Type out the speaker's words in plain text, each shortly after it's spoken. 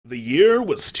The year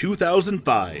was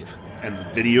 2005, and the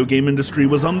video game industry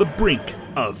was on the brink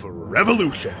of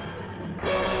revolution.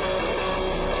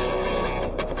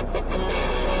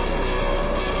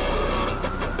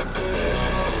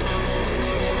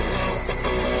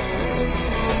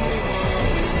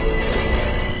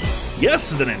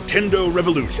 Yes, the Nintendo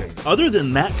Revolution. Other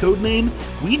than that codename,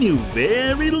 we knew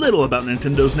very little about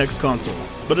Nintendo's next console,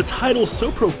 but a title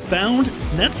so profound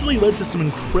naturally led to some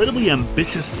incredibly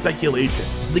ambitious speculation.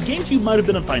 The GameCube might have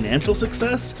been a financial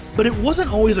success, but it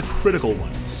wasn't always a critical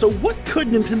one. So what could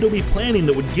Nintendo be planning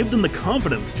that would give them the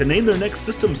confidence to name their next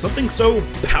system something so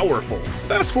powerful?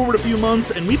 Fast forward a few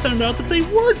months and we found out that they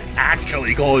weren't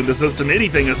actually calling the system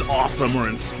anything as awesome or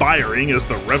inspiring as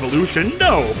the Revolution.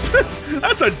 No,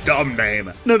 that's a dumb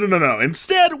name. No.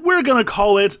 Instead, we're gonna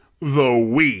call it the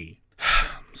Wii.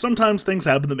 Sometimes things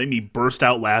happen that make me burst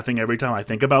out laughing every time I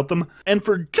think about them, and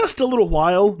for just a little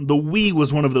while, the Wii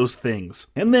was one of those things.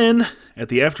 And then, at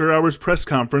the after-hours press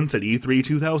conference at E3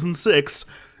 2006,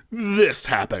 this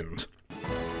happened.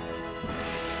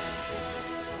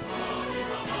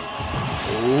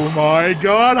 Oh my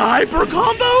god, hyper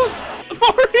combos?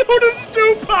 Mario to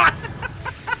Stupa!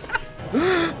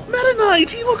 Meta Knight,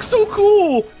 he looks so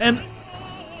cool! And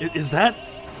is that...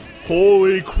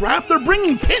 Holy crap, they're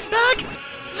bringing Pit back?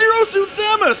 Zero Suit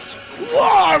Samus!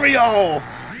 Wario!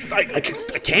 I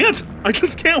can't! I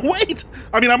just can't wait!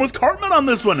 I mean, I'm with Cartman on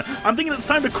this one. I'm thinking it's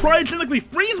time to cryogenically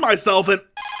freeze myself and...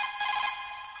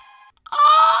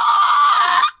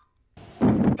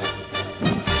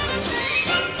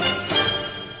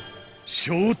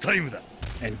 Showtime!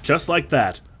 And just like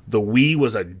that, the Wii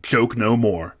was a joke no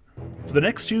more. For the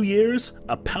next 2 years,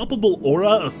 a palpable aura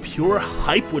of pure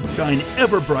hype would shine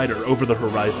ever brighter over the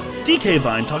horizon. DK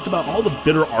Vine talked about all the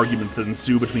bitter arguments that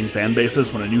ensue between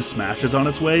fanbases when a new Smash is on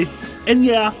its way, and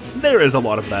yeah, there is a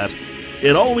lot of that.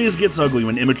 It always gets ugly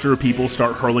when immature people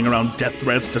start hurling around death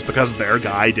threats just because their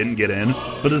guy didn't get in,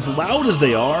 but as loud as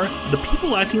they are, the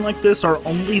people acting like this are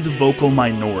only the vocal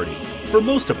minority. For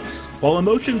most of us, while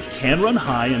emotions can run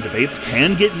high and debates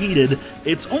can get heated,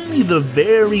 it's only the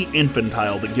very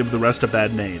infantile that give the rest a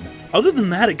bad name. Other than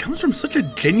that, it comes from such a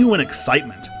genuine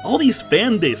excitement. All these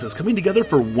fan bases coming together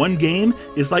for one game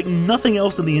is like nothing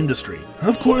else in the industry.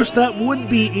 Of course, that would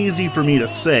be easy for me to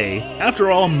say. After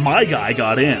all, my guy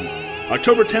got in.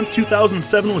 October 10th,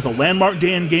 2007 was a landmark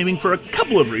day in gaming for a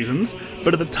couple of reasons,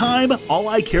 but at the time, all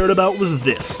I cared about was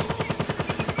this.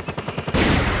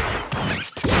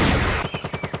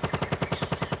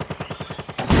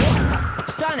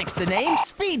 Sonic's the name,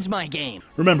 speed's my game.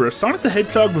 Remember, Sonic the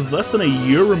Hedgehog was less than a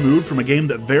year removed from a game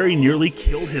that very nearly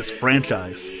killed his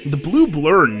franchise. The Blue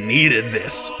Blur needed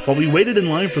this. While we waited in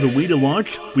line for the Wii to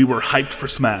launch, we were hyped for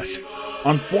Smash.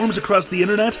 On forums across the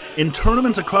internet, in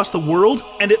tournaments across the world,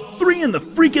 and at 3 in the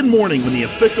freaking morning when the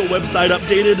official website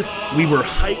updated, we were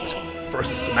hyped for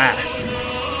Smash.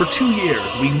 For 2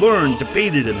 years, we learned,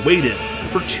 debated, and waited.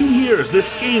 For 2 years,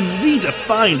 this game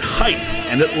redefined hype,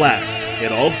 and at last,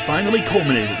 it all finally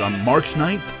culminated on March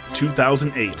 9th,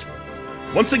 2008.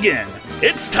 Once again,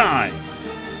 it's time!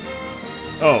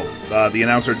 Oh, the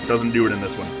announcer doesn't do it in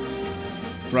this one.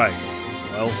 Right,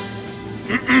 well...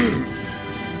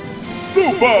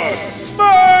 Super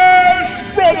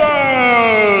Smash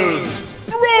Brothers!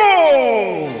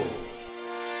 Brawl!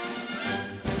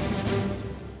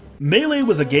 Melee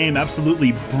was a game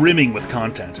absolutely brimming with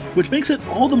content, which makes it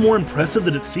all the more impressive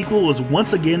that its sequel was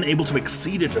once again able to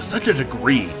exceed it to such a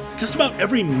degree. Just about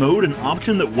every mode and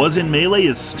option that was in Melee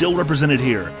is still represented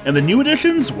here, and the new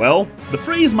additions, well, the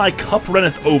phrase "my cup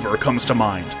runneth over" comes to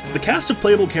mind. The cast of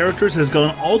playable characters has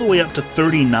gone all the way up to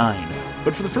 39.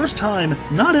 But for the first time,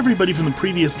 not everybody from the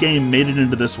previous game made it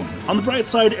into this one. On the bright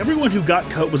side, everyone who got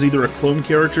cut was either a clone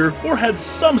character or had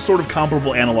some sort of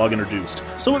comparable analog introduced,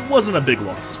 so it wasn't a big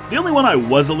loss. The only one I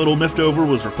was a little miffed over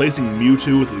was replacing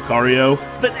Mewtwo with Lucario,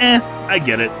 but I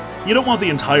get it. You don't want the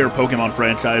entire Pokemon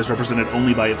franchise represented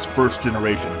only by its first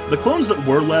generation. The clones that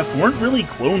were left weren't really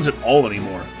clones at all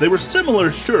anymore. They were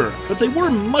similar, sure, but they were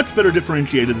much better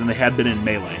differentiated than they had been in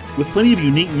Melee. With plenty of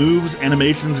unique moves,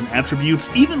 animations, and attributes,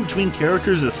 even between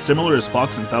characters as similar as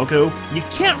Fox and Falco, you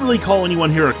can't really call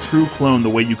anyone here a true clone the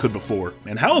way you could before.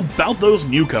 And how about those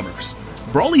newcomers?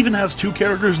 Brawl even has 2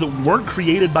 characters that weren't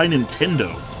created by Nintendo.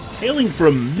 Hailing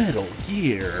from Metal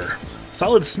Gear,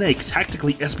 Solid Snake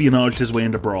tactically espionaged his way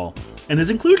into Brawl, and his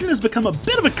inclusion has become a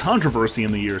bit of a controversy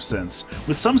in the years since,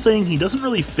 with some saying he doesn't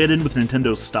really fit in with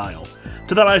Nintendo's style.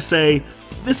 To that I say,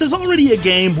 This is already a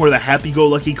game where the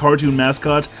happy-go-lucky cartoon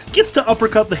mascot gets to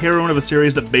uppercut the heroine of a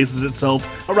series that bases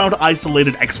itself around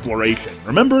isolated exploration.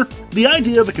 Remember? The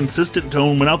idea of a consistent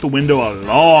tone went out the window a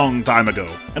long time ago.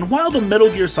 And while the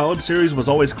Metal Gear Solid series was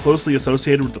always closely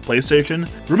associated with the PlayStation,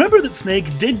 remember that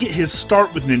Snake did get his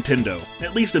start with Nintendo,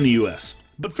 at least in the US.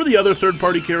 But for the other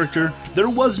third-party character, there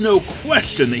was no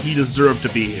question that he deserved to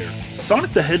be here.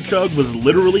 Sonic the Hedgehog was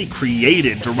literally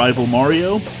created to rival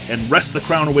Mario and wrest the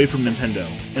crown away from Nintendo.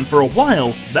 And for a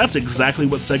while, that's exactly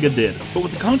what Sega did. But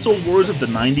with the console wars of the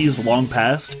 90s long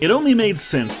past, it only made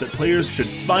sense that players should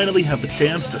finally have the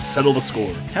chance to settle the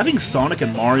score. Having Sonic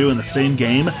and Mario in the same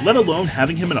game, let alone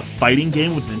having him in a fighting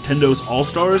game with Nintendo's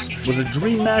All-Stars, was a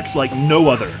dream match like no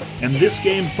other. And this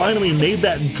game finally made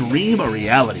that dream a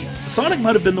reality. Sonic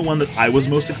might have been the one that I was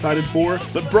most excited for,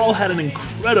 but Brawl had an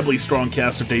incredibly strong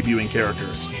cast of debuting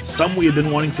characters. Some we had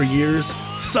been wanting for years,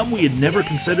 some we had never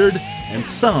considered, and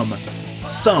some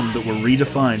that were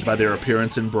redefined by their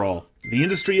appearance in Brawl. The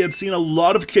industry had seen a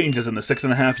lot of changes in the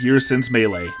 6.5 years since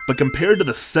Melee, but compared to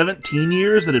the 17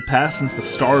 years that had passed since the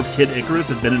star of Kid Icarus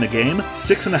had been in a game,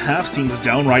 6.5 seems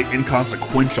downright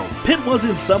inconsequential. Pit was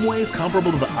in some ways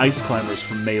comparable to the Ice Climbers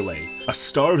from Melee, a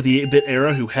star of the 8-bit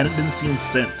era who hadn't been seen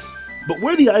since. But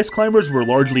where the Ice Climbers were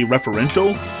largely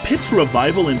referential, Pit's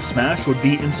revival in Smash would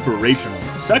be inspirational.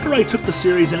 Sakurai took the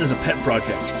series in as a pet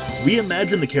project,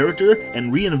 reimagined the character,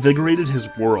 and reinvigorated his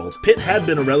world. Pit had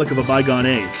been a relic of a bygone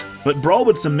age, but Brawl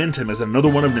would cement him as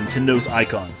another one of Nintendo's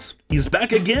icons. He's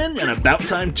back again, and about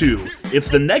time too. It's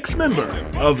the next member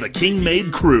of the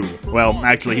King-made crew. Well,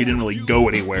 actually, he didn't really go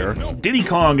anywhere. Diddy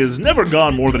Kong has never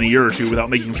gone more than a year or two without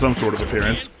making some sort of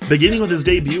appearance. Beginning with his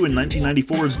debut in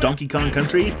 1994's Donkey Kong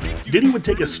Country, Diddy would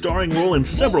take a starring role in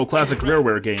several classic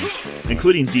Rareware games,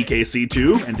 including DKC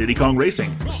 2 and Diddy Kong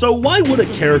Racing. So why would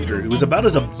a character who was about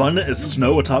as abundant as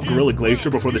snow atop Gorilla Glacier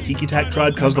before the Tiki Tak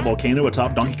tribe caused the volcano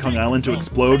atop Donkey Kong Island to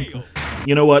explode?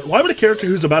 You know what, why would a character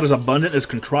who's about as abundant as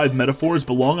contrived metaphors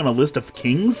belong on a list of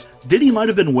kings? Diddy might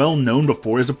have been well known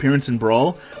before his appearance in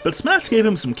Brawl, but Smash gave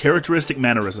him some characteristic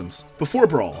mannerisms. Before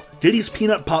Brawl, Diddy's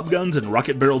peanut pop guns and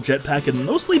rocket barrel jetpack had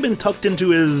mostly been tucked into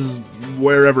his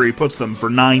wherever he puts them for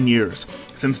 9 years,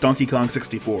 since Donkey Kong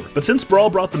 64. But since Brawl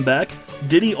brought them back,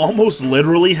 Diddy almost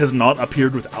literally has not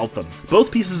appeared without them.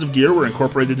 Both pieces of gear were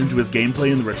incorporated into his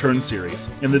gameplay in the Return series,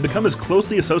 and they've become as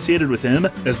closely associated with him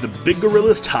as the big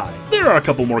gorilla's tie. There are a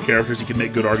couple more characters you can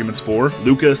make good arguments for.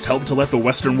 Lucas helped to let the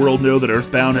Western world know that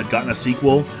Earthbound had gotten a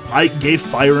sequel, Ike gave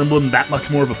Fire Emblem that much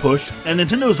more of a push, and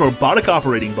Nintendo's robotic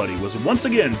operating buddy was once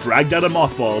again dragged out of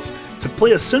mothballs to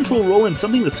play a central role in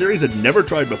something the series had never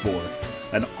tried before.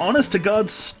 An honest-to-God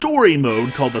story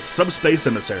mode called the Subspace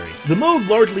Emissary. The mode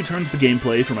largely turns the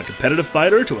gameplay from a competitive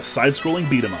fighter to a side-scrolling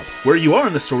beat-em-up. Where you are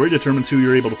in the story determines who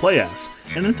you're able to play as,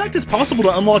 and in fact it's possible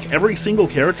to unlock every single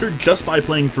character just by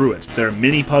playing through it. There are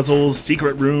mini-puzzles,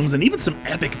 secret rooms, and even some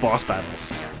epic boss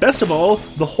battles. Best of all,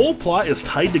 the whole plot is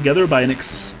tied together by an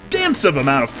extensive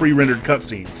amount of pre-rendered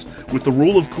cutscenes, with the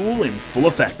rule of cool in full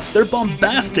effect. They're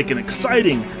bombastic and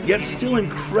exciting, yet still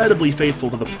incredibly faithful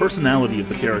to the personality of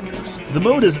the characters. The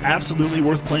mode is absolutely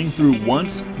worth playing through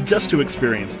once, just to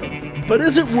experience them. But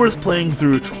is it worth playing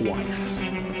through twice?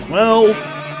 Well,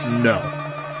 no.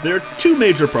 There are two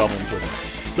major problems with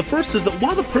it. The first is that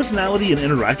while the personality and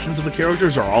interactions of the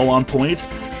characters are all on point,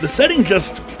 the setting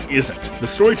just isn't. The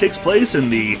story takes place in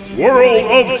the World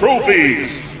of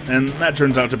Trophies, and that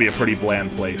turns out to be a pretty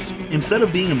bland place. Instead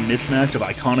of being a mishmash of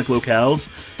iconic locales,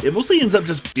 it mostly ends up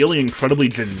just feeling incredibly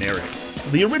generic.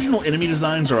 The original enemy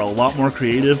designs are a lot more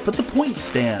creative, but the point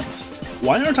stands.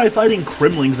 Why aren't I fighting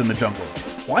Kremlings in the jungle?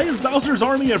 Why is Bowser's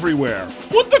army everywhere?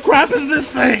 What the crap is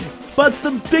this thing? But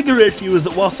the bigger issue is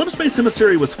that while Subspace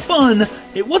Emissary was fun,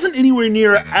 it wasn't anywhere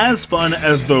near as fun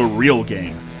as the real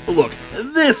game. Look,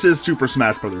 this is Super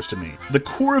Smash Bros. To me. The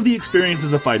core of the experience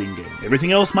is a fighting game.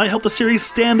 Everything else might help the series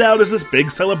stand out as this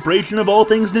big celebration of all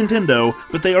things Nintendo,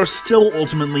 but they are still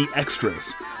ultimately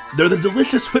extras. They're the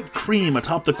delicious whipped cream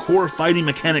atop the core fighting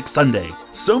mechanic sundae.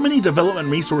 So many development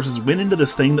resources went into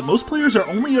this thing that most players are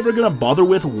only ever gonna bother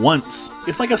with once.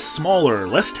 It's like a smaller,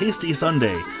 less tasty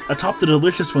sundae atop the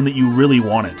delicious one that you really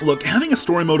wanted. Look, having a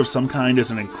story mode of some kind is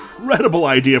an incredible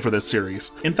idea for this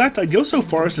series. In fact, I'd go so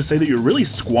far as to say that you're really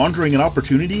squandering an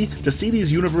opportunity to see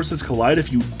these universes collide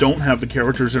if you don't have the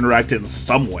characters interact in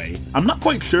some way. I'm not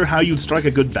quite sure how you'd strike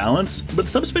a good balance, but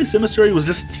Subspace Emissary was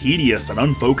just tedious and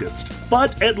unfocused.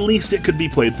 But at least it could be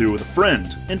played through with a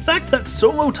friend. In fact, that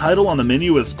solo title on the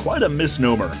menu is quite a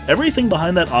misnomer. Everything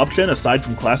behind that option, aside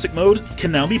from classic mode,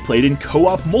 can now be played in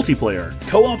co-op multiplayer.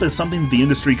 Co-op is something the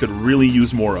industry could really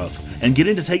use more of. and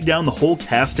getting to take down the whole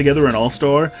cast together in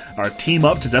All-Star, our team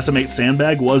up to decimate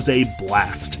Sandbag, was a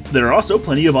blast. There are also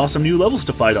plenty of awesome new levels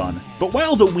to fight on, but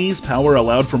while the Wii's power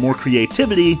allowed for more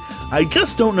creativity, I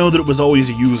just don't know that it was always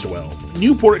used well.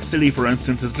 Newport City, for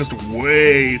instance, is just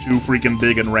way too freaking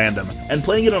big and random, and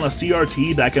playing it on a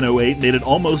CRT back in 08 made it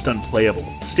almost unplayable.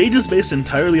 Stages based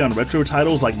entirely on retro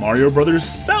titles like Mario Bros.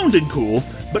 Sounded cool,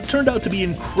 but turned out to be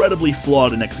incredibly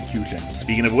flawed in execution.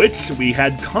 Speaking of which, we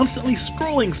had constantly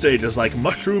scrolling stages like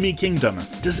Mushroomy Kingdom.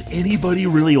 Does anybody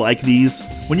really like these?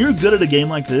 When you're good at a game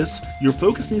like this, your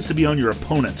focus needs to be on your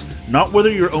opponent, not whether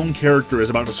your own character is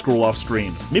about to scroll off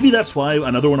screen. Maybe that's why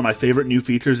another one of my favorite new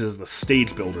features is the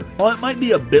Stage Builder. While it might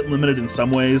be a bit limited in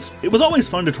some ways, it was always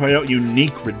fun to try out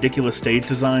unique, ridiculous stage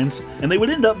designs, and they would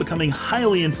end up becoming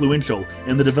highly influential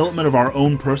in the development of our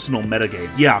own personal metagame.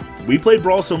 Yeah, we played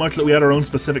Brawl so much that we had our own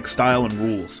specific style and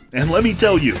rules. And let me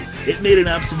tell you, it made an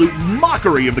absolute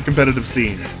mockery of the competitive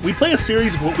scene. We play a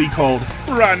series of what we called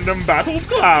Random Battles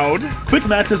Cloud. Quick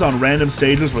matches on random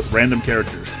stages with random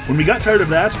characters. When we got tired of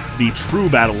that, the true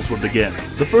battles would begin.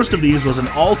 The first of these was an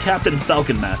all-Captain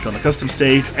Falcon match on the custom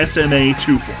stage SMA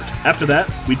 2 Fort. After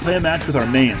that, we'd play a match with our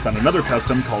mains on another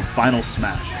custom called Final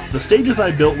Smash. The stages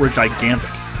I built were gigantic,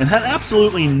 and had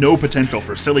absolutely no potential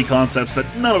for silly concepts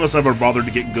that none of us ever bothered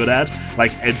to get good at,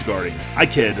 like edge guarding. I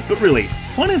kid, but really,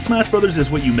 fun in Smash Bros. Is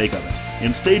what you make of it,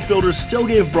 and Stage Builders still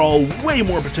gave Brawl way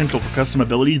more potential for custom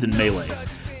ability than Melee.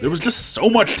 There was just so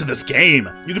much to this game.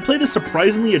 You could play this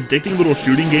surprisingly addicting little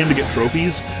shooting game to get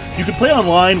trophies. You could play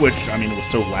online, which, I mean, it was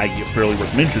so laggy it's barely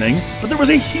worth mentioning, but there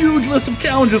was a huge list of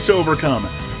challenges to overcome.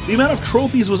 The amount of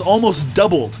trophies was almost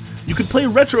doubled. You could play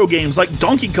retro games like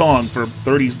Donkey Kong for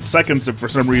 30 seconds if for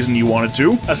some reason you wanted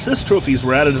to. Assist trophies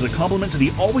were added as a complement to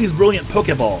the always brilliant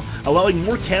Pokeball, allowing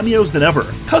more cameos than ever.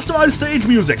 Customized stage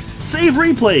music, save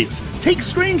replays, take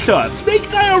screenshots, make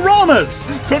dioramas,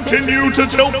 continue to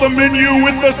tilt the menu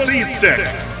with the C-stick.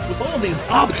 With all these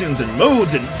options and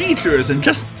modes and features and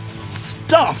just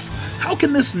stuff, how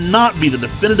can this not be the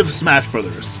definitive Smash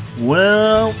Bros?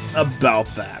 Well, about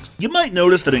that. You might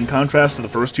notice that in contrast to the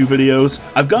first two videos,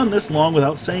 I've gone this long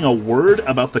without saying a word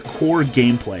about the core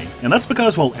gameplay. And that's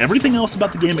because while everything else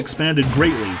about the game expanded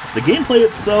greatly, the gameplay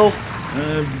itself,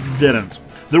 didn't.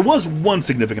 There was one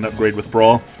significant upgrade with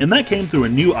Brawl, and that came through a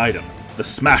new item, the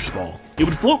Smash Ball. It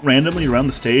would float randomly around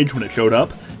the stage when it showed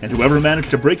up, and whoever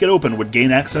managed to break it open would gain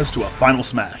access to a final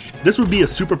smash. This would be a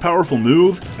super powerful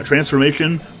move, a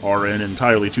transformation, or in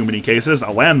entirely too many cases, a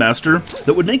landmaster,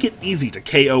 that would make it easy to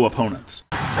KO opponents.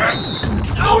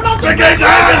 No, not the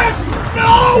dance!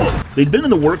 No! They'd been in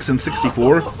the works in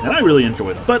 '64, and I really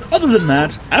enjoyed them. But other than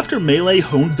that, after Melee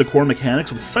honed the core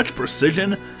mechanics with such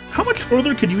precision, how much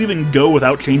further could you even go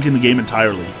without changing the game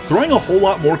entirely? Throwing a whole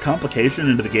lot more complication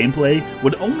into the gameplay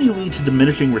would only lead to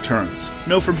diminishing returns.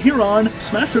 No, from here on,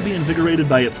 Smash would be invigorated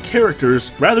by its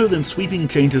characters rather than sweeping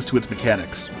changes to its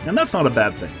mechanics. And that's not a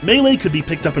bad thing. Melee could be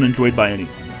picked up and enjoyed by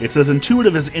anyone. It's as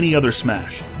intuitive as any other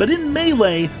Smash. But in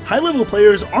Melee, high-level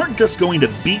players aren't just going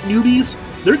to beat newbies,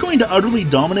 they're going to utterly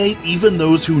dominate even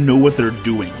those who know what they're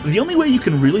doing. The only way you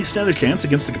can really stand a chance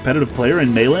against a competitive player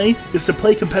in Melee is to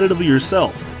play competitively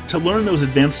yourself, to learn those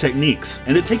advanced techniques,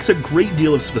 and it takes a great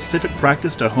deal of specific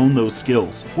practice to hone those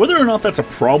skills. Whether or not that's a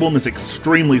problem is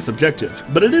extremely subjective,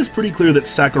 but it is pretty clear that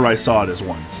Sakurai saw it as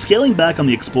one. Scaling back on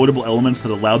the exploitable elements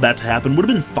that allowed that to happen would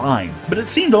have been fine, but it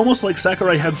seemed almost like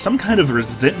Sakurai had some kind of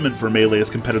resentment for Melee's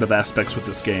competitive aspects with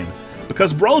this game,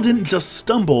 because Brawl didn't just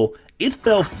stumble, it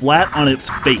fell flat on its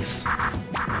face.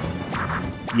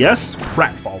 Yes,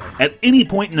 pratfall. At any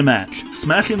point in the match,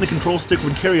 smashing the control stick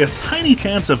would carry a tiny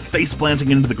chance of face planting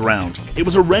into the ground. It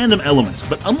was a random element,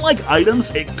 but unlike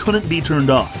items, it couldn't be turned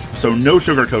off, so no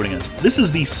sugarcoating it. This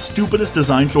is the stupidest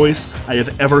design choice I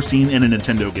have ever seen in a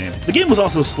Nintendo game. The game was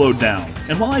also slowed down,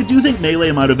 and while I do think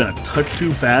Melee might have been a touch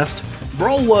too fast,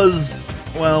 Brawl was,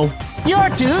 well...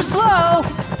 You're too slow!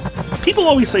 People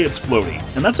always say it's floaty,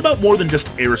 and that's about more than just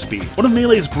airspeed. One of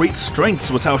Melee's great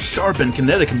strengths was how sharp and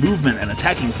kinetic movement and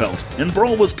attacking felt, and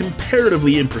Brawl was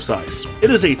comparatively imprecise. It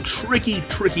is a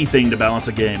tricky thing to balance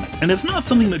a game, and it's not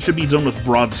something that should be done with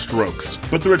broad strokes.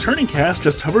 But the returning cast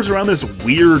just hovers around this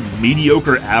weird,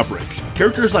 mediocre average.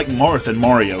 Characters like Marth and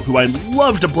Mario, who I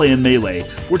love to play in Melee,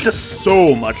 were just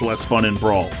so much less fun in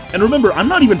Brawl. And remember, I'm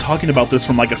not even talking about this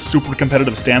from like a super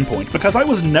competitive standpoint, because I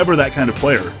was never that kind of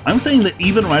player. I'm saying that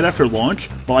even right after launch,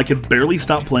 while I could barely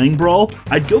stop playing Brawl,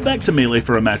 I'd go back to Melee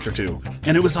for a match or two,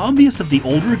 and it was obvious that the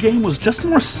older game was just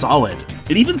more solid.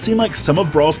 It even seemed like some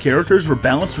of Brawl's characters were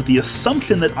balanced with the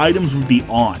assumption that items would be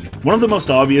on. One of the most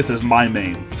obvious is my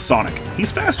main, Sonic.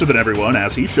 He's faster than everyone,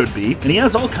 as he should be, and he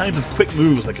has all kinds of quick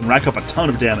moves that can rack up a ton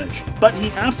of damage, but he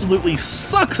absolutely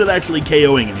sucks at actually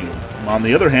KOing anyone. On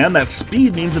the other hand, that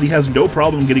speed means that he has no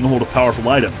problem getting a hold of powerful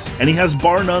items, and he has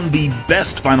bar none the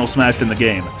best final smash in the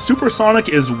game. Super Sonic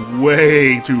is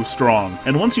way too strong,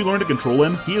 and once you learn to control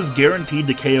him, he is guaranteed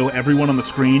to KO everyone on the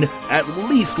screen at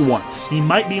least once. He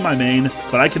might be my main,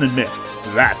 but I can admit,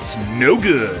 that's no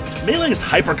good. Melee's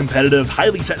hyper-competitive,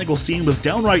 highly technical scene was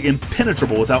downright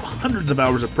impenetrable without hundreds of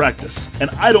hours of practice, and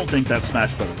I don't think that's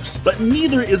Smash Brothers. But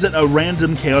neither is it a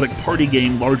random, chaotic party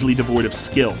game largely devoid of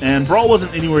skill, and Brawl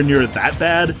wasn't anywhere near that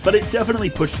bad, but it definitely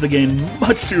pushed the game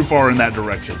much too far in that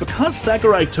direction. Because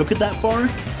Sakurai took it that far,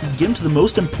 he gimped the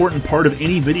most important part of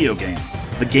any video game,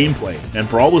 the gameplay, and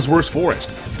Brawl was worse for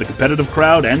it, the competitive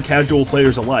crowd and casual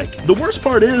players alike. The worst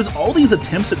part is, all these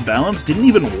attempts at balance didn't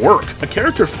even work. A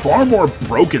character far more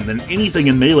broken than anything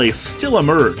in Melee still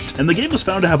emerged, and the game was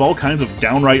found to have all kinds of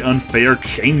downright unfair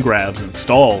chain grabs and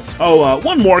stalls. Oh,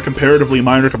 one more comparatively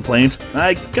minor complaint.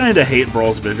 I kinda hate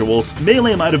Brawl's visuals.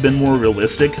 Melee might have been more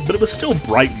realistic, but it was still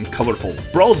bright and colorful.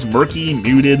 Brawl's murky,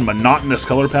 muted, monotonous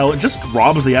color palette just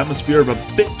robs the atmosphere of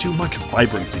a bit too much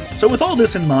vibrancy. So with all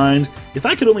this in mind, if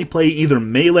I could only play either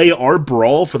Melee or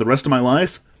Brawl for the rest of my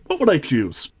life, what would I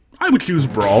choose? I would choose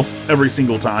Brawl every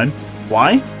single time.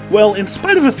 Why? Well, in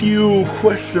spite of a few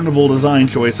questionable design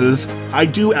choices, I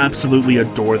do absolutely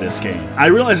adore this game. I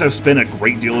realize I've spent a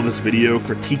great deal of this video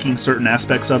critiquing certain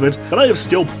aspects of it, but I have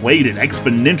still played it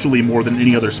exponentially more than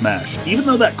any other Smash. Even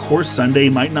though that core sundae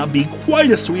might not be quite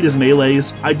as sweet as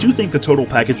Melee's, I do think the total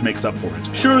package makes up for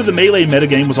it. Sure, the Melee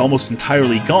metagame was almost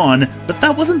entirely gone, but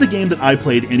that wasn't the game that I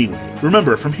played anyway.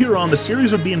 Remember, from here on, the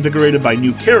series would be invigorated by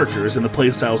new characters and the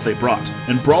playstyles they brought,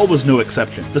 and Brawl was no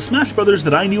exception. The Smash Brothers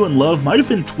that I knew and loved might have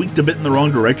been tweaked a bit in the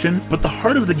wrong direction, but the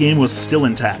heart of the game was still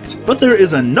intact. But there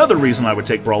is another reason I would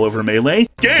take Brawl over Melee: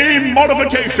 game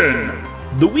modification!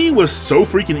 The Wii was so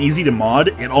freaking easy to mod,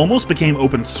 it almost became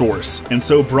open source, and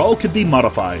so Brawl could be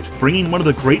modified, bringing one of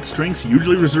the great strengths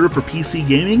usually reserved for PC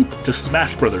gaming to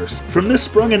Smash Brothers. From this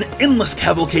sprung an endless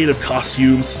cavalcade of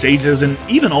costumes, stages, and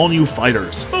even all new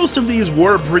fighters. Most of these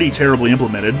were pretty terribly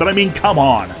implemented, but I mean, come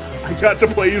on. I got to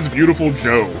play as Beautiful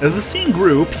Joe. As the scene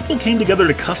grew, people came together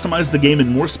to customize the game in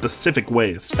more specific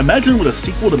ways. Imagine what a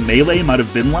sequel to Melee might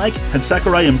have been like had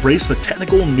Sakurai embraced the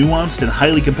technical, nuanced, and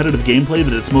highly competitive gameplay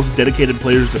that its most dedicated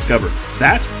players discovered.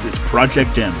 That is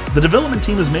Project M. The development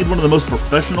team has made one of the most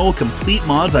professional, complete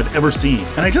mods I've ever seen,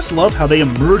 and I just love how they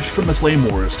emerged from the Flame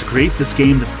Wars to create this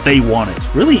game that they wanted.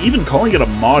 Really, even calling it a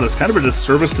mod is kind of a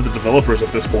disservice to the developers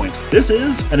at this point. This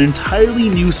is an entirely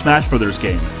new Smash Brothers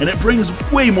game, and it brings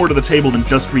way more to the table than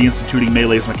just reinstituting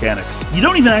Melee's mechanics. You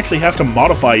don't even actually have to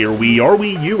modify your Wii or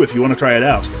Wii U if you want to try it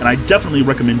out, and I definitely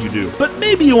recommend you do. But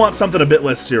maybe you want something a bit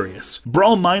less serious.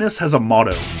 Brawl Minus has a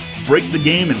motto: break the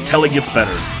game until it gets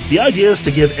better. The idea is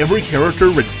to give every character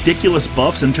ridiculous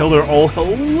buffs until they're all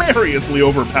hilariously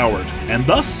overpowered, and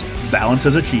thus, balance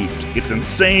is achieved. It's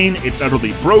insane, it's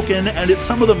utterly broken, and it's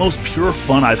some of the most pure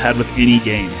fun I've had with any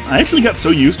game. I actually got so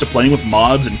used to playing with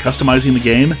mods and customizing the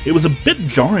game, it was a bit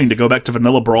jarring to go back to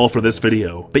vanilla Brawl for this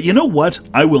video. But you know what?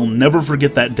 I will never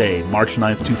forget that day, March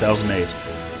 9th, 2008.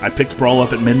 I picked Brawl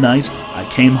up at midnight, I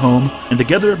came home, and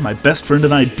together my best friend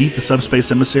and I beat the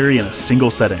Subspace Emissary in a single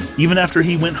setting. Even after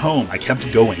he went home, I kept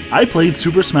going. I played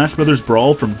Super Smash Bros.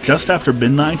 Brawl from just after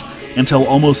midnight until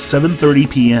almost 7:30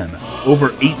 p.m.,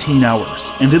 over 18 hours.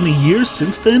 And in the years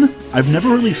since then, I've never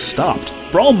really stopped.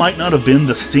 Brawl might not have been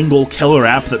the single killer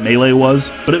app that Melee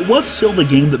was, but it was still the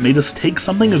game that made us take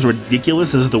something as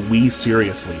ridiculous as the Wii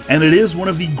seriously. And it is one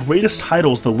of the greatest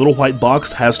titles the little white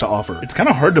box has to offer. It's kind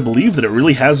of hard to believe that it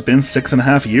really has been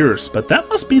 6.5 years, but that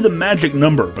must be the magic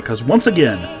number, because once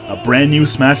again, a brand new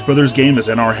Smash Brothers game is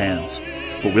in our hands.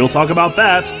 But we'll talk about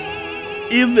that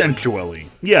eventually.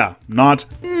 Yeah, not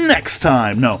next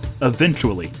time, no,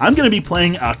 eventually. I'm gonna be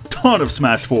playing a ton of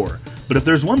Smash 4, but if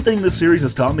there's one thing this series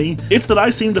has taught me, it's that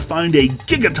I seem to find a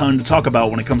gigaton to talk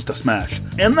about when it comes to Smash,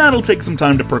 and that'll take some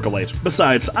time to percolate.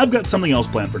 Besides, I've got something else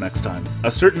planned for next time.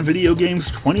 A certain video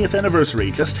game's 20th anniversary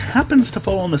just happens to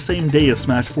fall on the same day as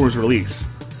Smash 4's release,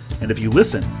 and if you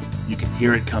listen, you can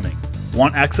hear it coming.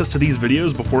 Want access to these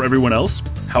videos before everyone else?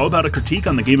 How about a critique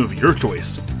on the game of your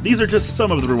choice? These are just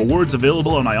some of the rewards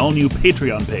available on my all-new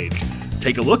Patreon page.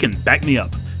 Take a look and back me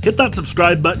up. Hit that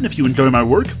subscribe button if you enjoy my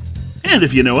work, And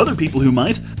if you know other people who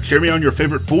might, share me on your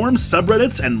favorite forums,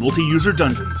 subreddits, and multi-user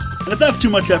dungeons. And if that's too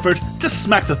much effort, just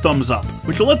smack the thumbs up,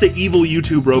 which will let the evil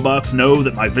YouTube robots know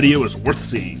that my video is worth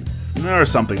seeing. Or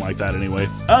something like that anyway.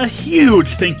 A huge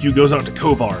thank you goes out to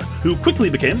Kovar, who quickly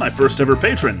became my first ever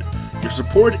patron. Your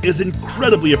support is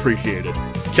incredibly appreciated.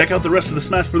 Check out the rest of the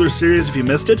Smash Bros. Series if you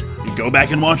missed it, and go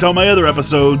back and watch all my other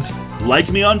episodes. Like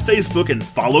me on Facebook and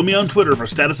follow me on Twitter for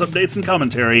status updates and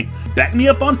commentary. Back me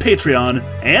up on Patreon,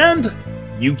 and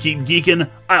you keep geekin',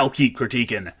 I'll keep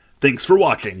critiquing'. Thanks for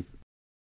watching.